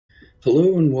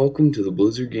Hello and welcome to the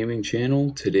Blizzard Gaming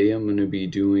channel. Today I'm going to be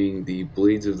doing the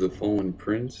Blades of the Fallen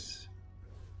Prince,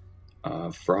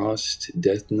 Frost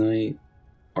Death Knight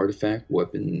artifact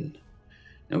weapon.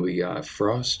 Now we got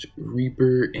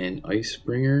Frostreaper and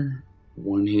Icebringer,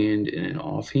 one hand and an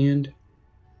offhand.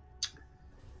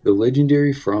 The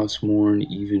legendary Frostmourne,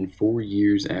 even 4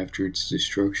 years after its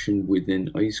destruction within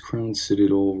Icecrown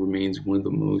Citadel, remains one of the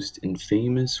most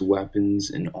infamous weapons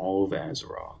in all of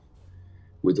Azeroth.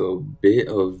 With a bit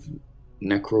of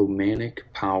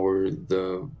necromantic power,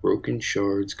 the broken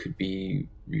shards could be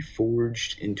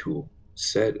reforged into a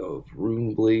set of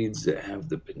rune blades that have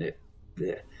the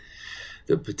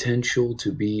potential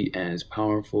to be as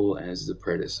powerful as the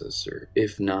predecessor,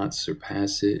 if not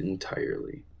surpass it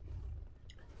entirely.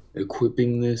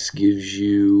 Equipping this gives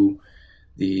you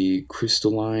the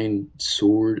crystalline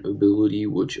sword ability,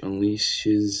 which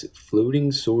unleashes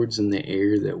floating swords in the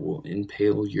air that will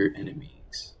impale your enemies.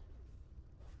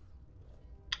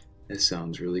 That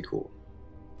sounds really cool.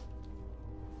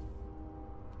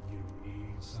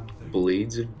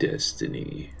 Blades of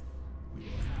Destiny.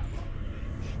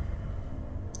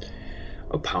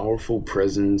 A powerful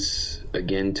presence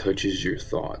again touches your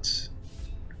thoughts.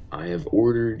 I have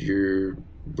ordered your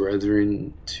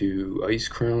brethren to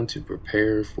Icecrown to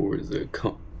prepare for the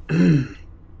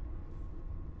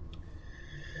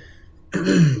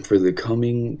for the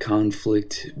coming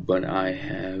conflict, but I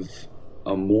have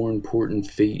a more important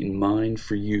fate in mind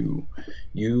for you.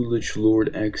 You, Lich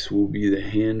Lord X, will be the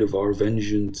hand of our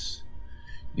vengeance.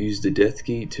 Use the Death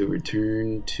Gate to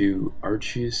return to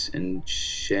Arceus and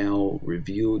shall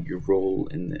reveal your role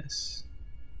in this.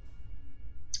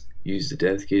 Use the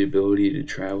Death Gate ability to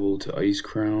travel to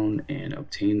Icecrown and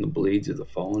obtain the Blades of the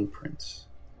Fallen Prince.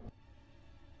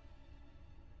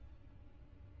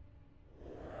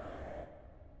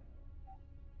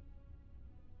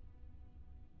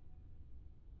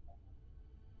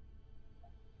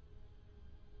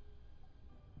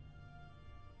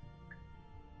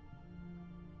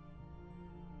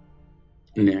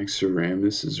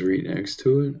 Naxxramas is right next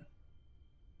to it.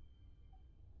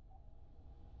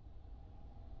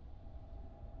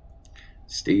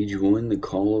 Stage 1, the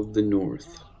Call of the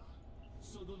North.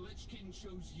 So the Lich King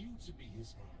chose you to be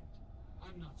his hand.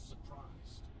 I'm not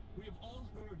surprised. We have all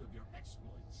heard of your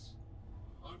exploits.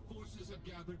 Our forces have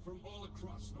gathered from all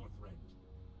across Northrend.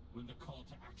 When the call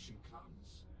to action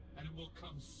comes, and it will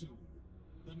come soon,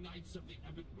 the Knights of the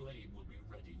Ebon Blade will be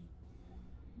ready.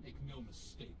 Make no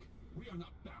mistake, we are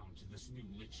not bound to this new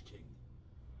Lich King.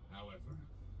 However,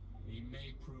 he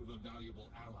may prove a valuable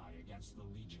ally against the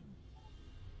Legion.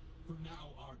 For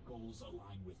now, our goals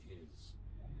align with his.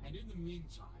 And in the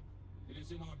meantime, it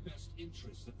is in our best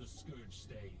interest that the Scourge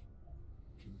stay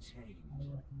contained.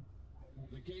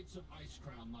 The gates of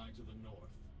Icecrown lie to the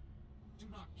north. Do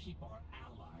not keep our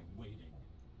ally waiting.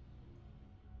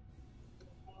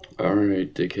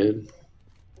 Alright, dickhead.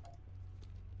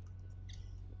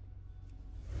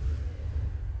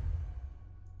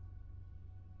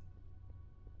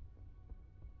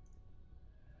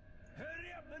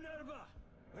 Hurry up, Minerva!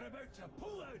 We're about to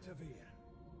pull out of here.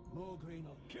 Mograine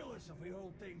will kill us if we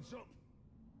hold things up.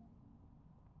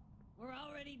 We're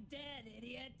already dead,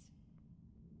 idiot!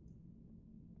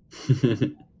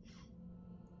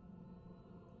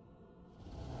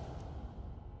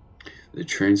 The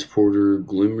transporter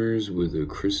glimmers with a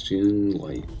crystalline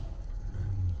light.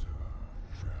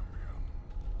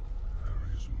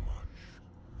 There is much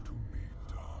to be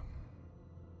done.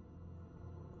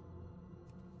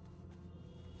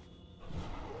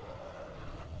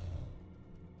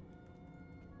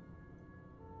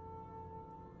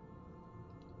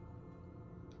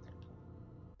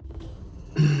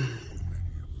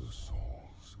 Many of the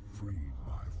souls freed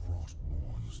by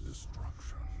Frostmourne's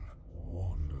destruction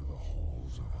wander the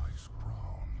halls of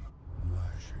Icecrown,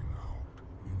 lashing out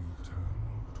in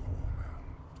eternal torment.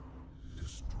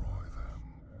 Destroy them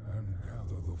and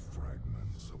gather the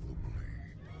fragments of the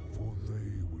blade, for they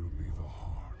will be the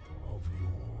heart of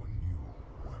your new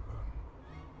weapon.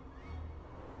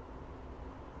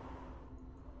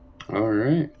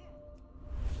 Alright.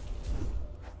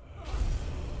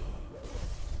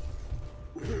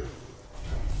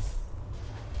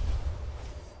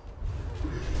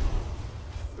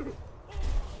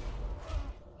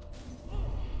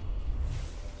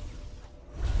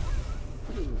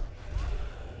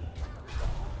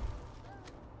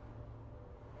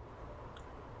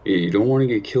 Yeah, you don't want to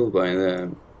get killed by that.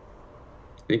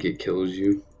 I think it kills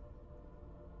you.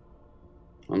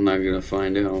 I'm not gonna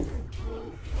find out.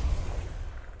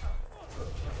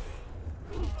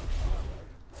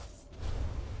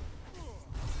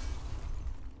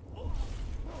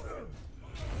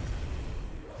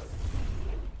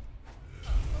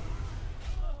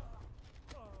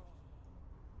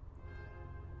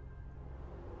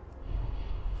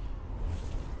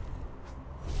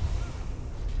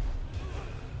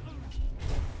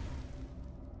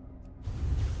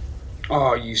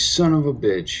 Oh, you son of a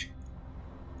bitch.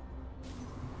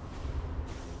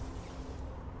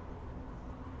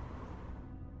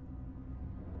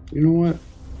 You know what?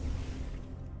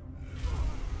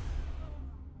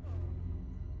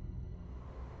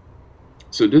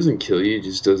 So it doesn't kill you, it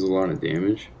just does a lot of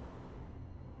damage.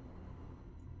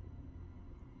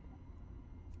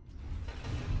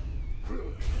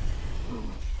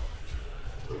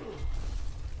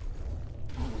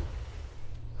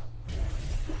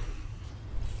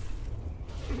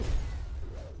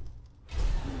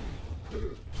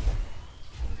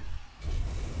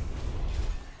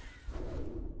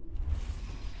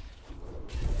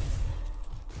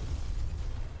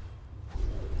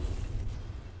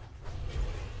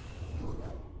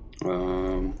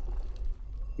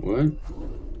 What?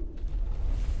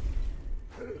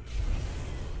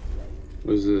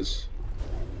 What is this?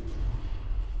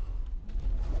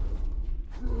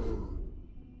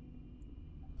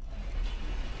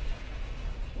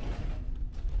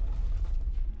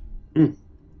 Hmm.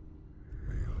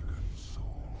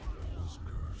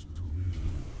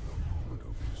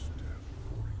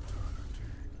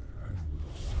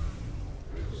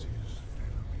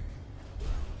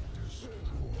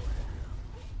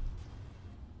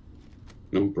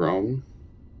 No problem.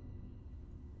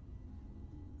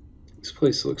 This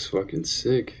place looks fucking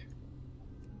sick.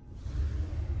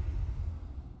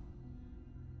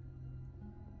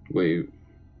 Wait.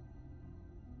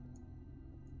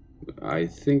 I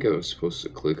think I was supposed to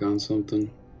click on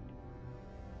something.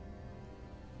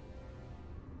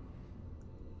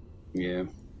 Yeah.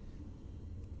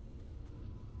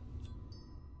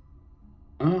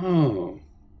 Oh.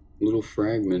 Little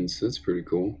fragments. That's pretty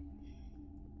cool.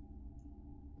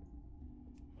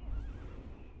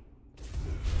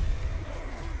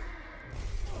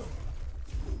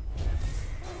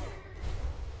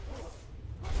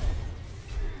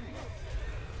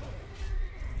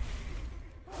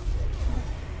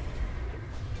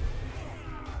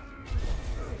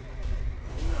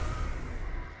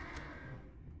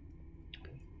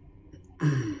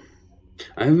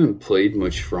 I haven't played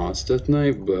much Frost Death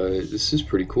Knight, but this is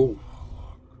pretty cool.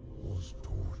 Was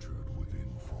tortured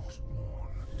within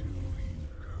Frostmourne till he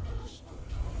cursed the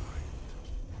light.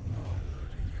 Now that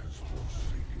he has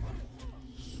forsaken it,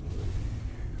 slay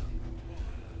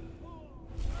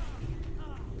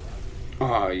him.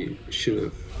 Ah, you should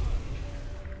have.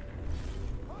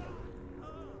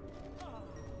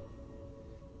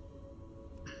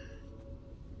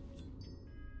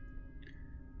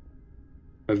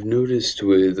 I've noticed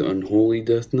with Unholy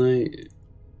Death Knight,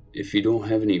 if you don't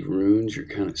have any runes, you're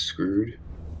kind of screwed.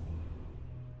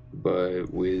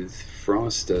 But with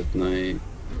Frost Death Knight,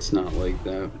 it's not like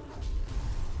that.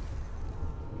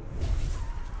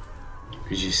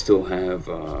 Because you still have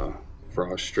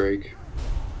Frost Strike.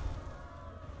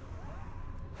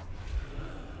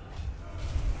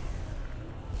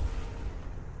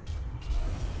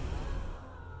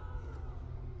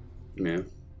 Yeah.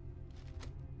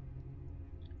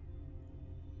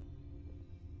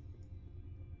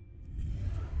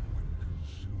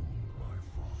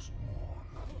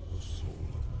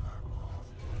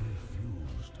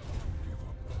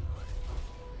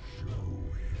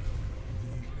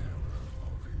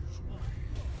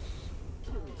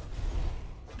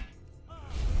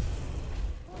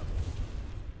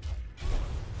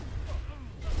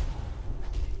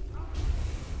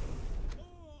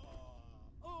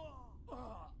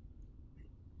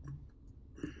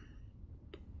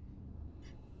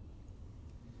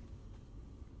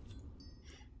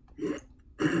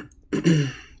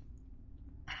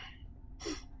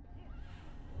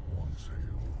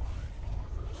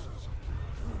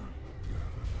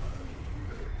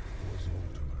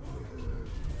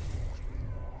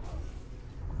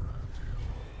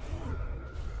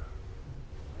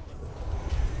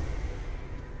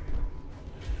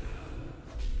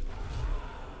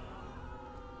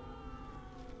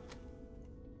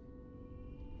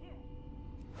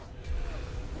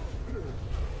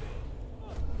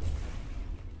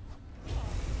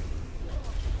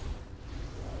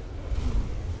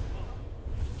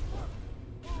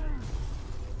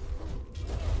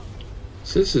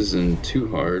 So this isn't too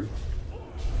hard.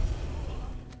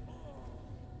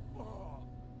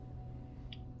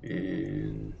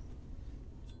 And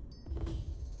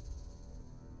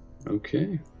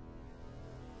okay.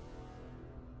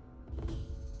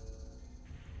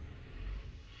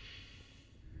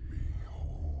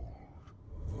 Behold,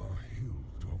 the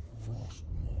hilt of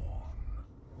Frostmourne.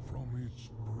 From its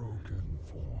broken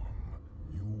form,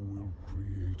 you will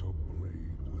create a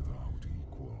blade without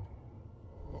equal.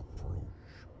 Approach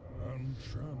and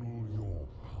channel your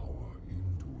power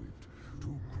into it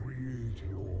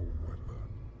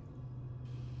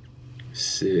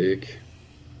Sick.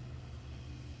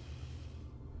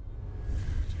 It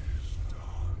is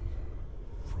done.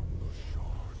 From the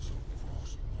shards of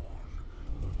Frostmourne,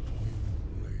 the twin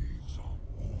blades are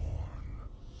born.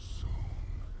 Soon,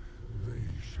 they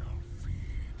shall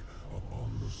feed upon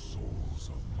the souls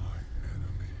of my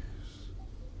enemies.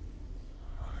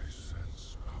 I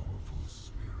sense powerful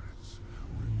spirits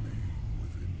remain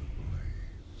within the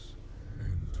blades.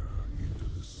 Enter into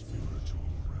the spiritual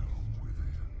realm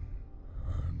within,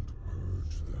 and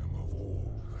purge them of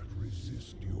all that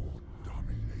resist your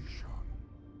domination.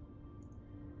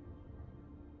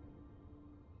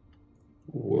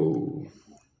 Whoa.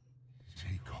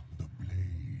 Take up the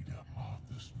blade,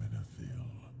 Arthas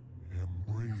Menethil.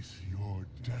 Embrace your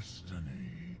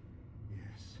destiny.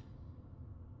 Yes.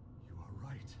 You are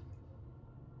right.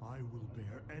 I will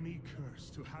bear any curse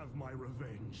to have my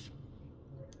revenge.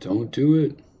 Don't do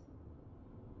it.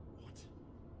 What?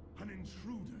 An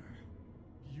intruder?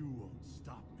 You won't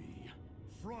stop me.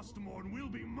 Frostmourne will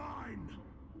be mine!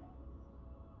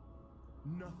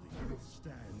 Nothing will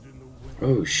stand in the way.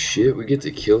 Oh shit, we get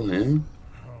to kill him?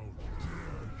 How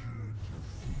dare you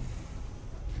interfere?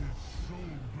 His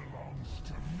soul belongs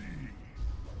to me.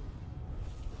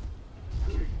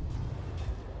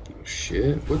 Oh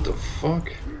shit, what the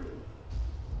fuck?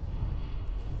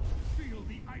 Feel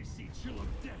the icy chill of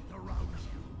death around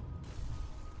you.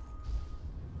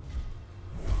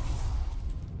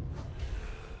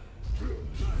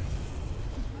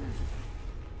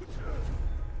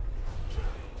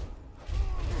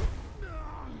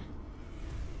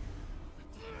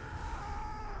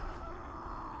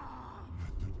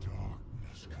 Let the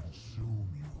darkness consume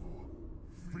you.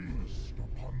 Feast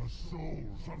upon the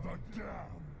souls of the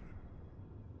damned.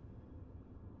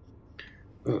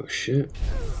 Oh shit.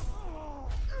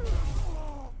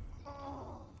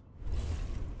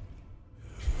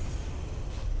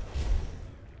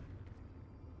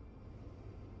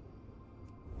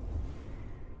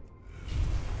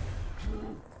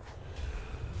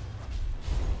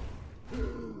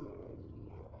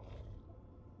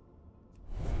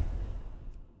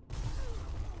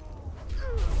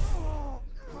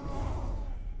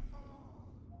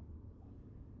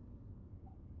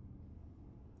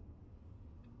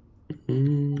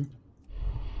 Mm.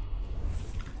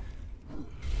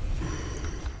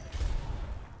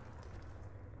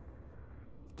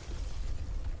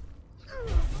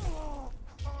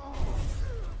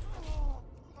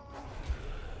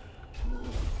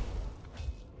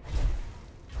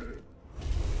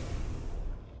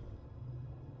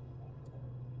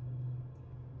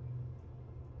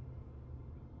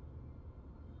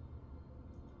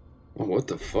 Oh, what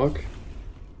the fuck?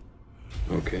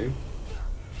 Okay.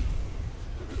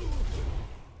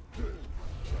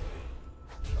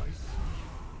 I see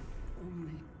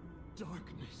only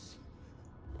darkness.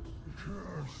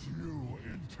 Curse you,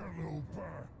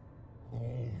 interloper!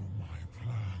 All my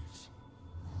plans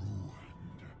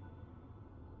ruined.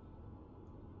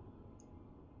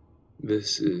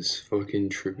 This is fucking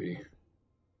trippy.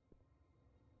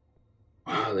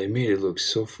 Wow, they made it look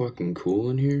so fucking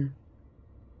cool in here.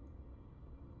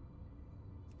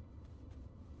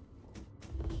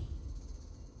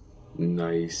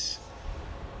 Nice.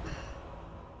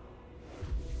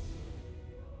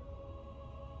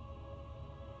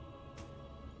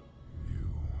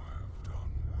 You have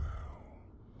done well.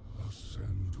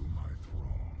 Ascend to my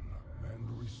throne and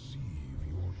receive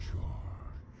your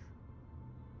charge.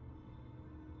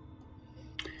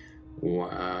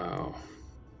 Wow.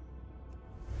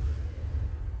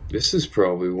 This is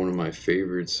probably one of my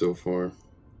favorites so far.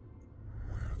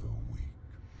 Where the weak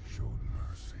showed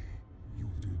mercy, you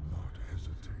did not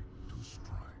hesitate to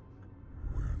strike.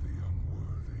 Where the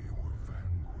unworthy were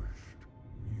vanquished,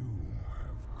 you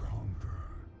have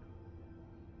conquered.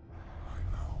 I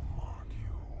now mark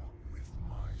you with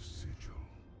my sigil.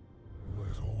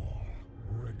 Let all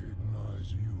recognize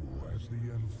you as the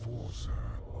enforcer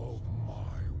of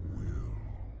my will.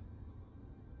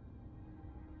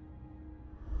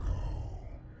 Go,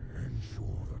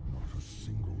 ensure that not a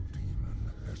single demon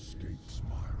escapes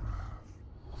my wrath.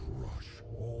 Crush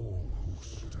all who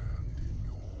stand in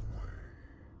your way.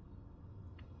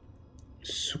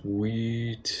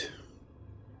 Sweet.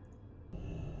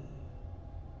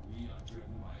 We are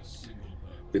driven by a single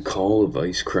purpose. The Call of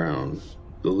Icecrown.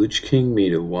 The Lich King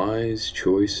made a wise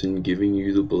choice in giving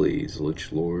you the blades,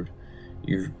 Lich Lord.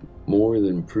 You've more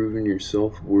than proven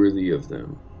yourself worthy of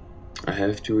them. I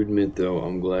have to admit though,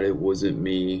 I'm glad it wasn't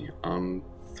me. I'm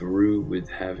through with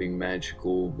having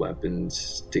magical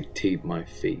weapons dictate my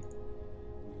fate.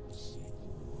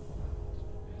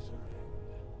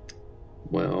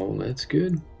 Well, that's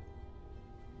good.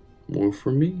 more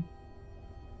from me.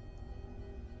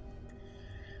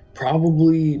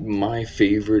 Probably my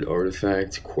favorite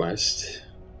artifact quest.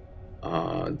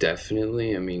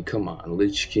 Definitely. I mean, come on,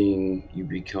 Lich King, you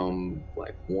become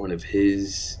like one of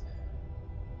his.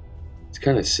 It's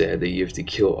kind of sad that you have to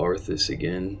kill Arthas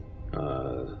again.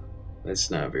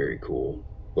 That's not very cool.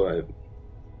 But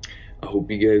I hope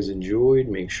you guys enjoyed.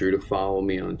 Make sure to follow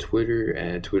me on Twitter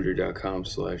at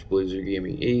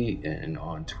twitter.com/blizzardgaming8 and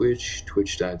on Twitch,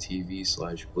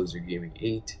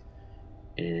 twitch.tv/blizzardgaming8.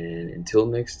 And until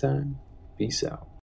next time, peace out.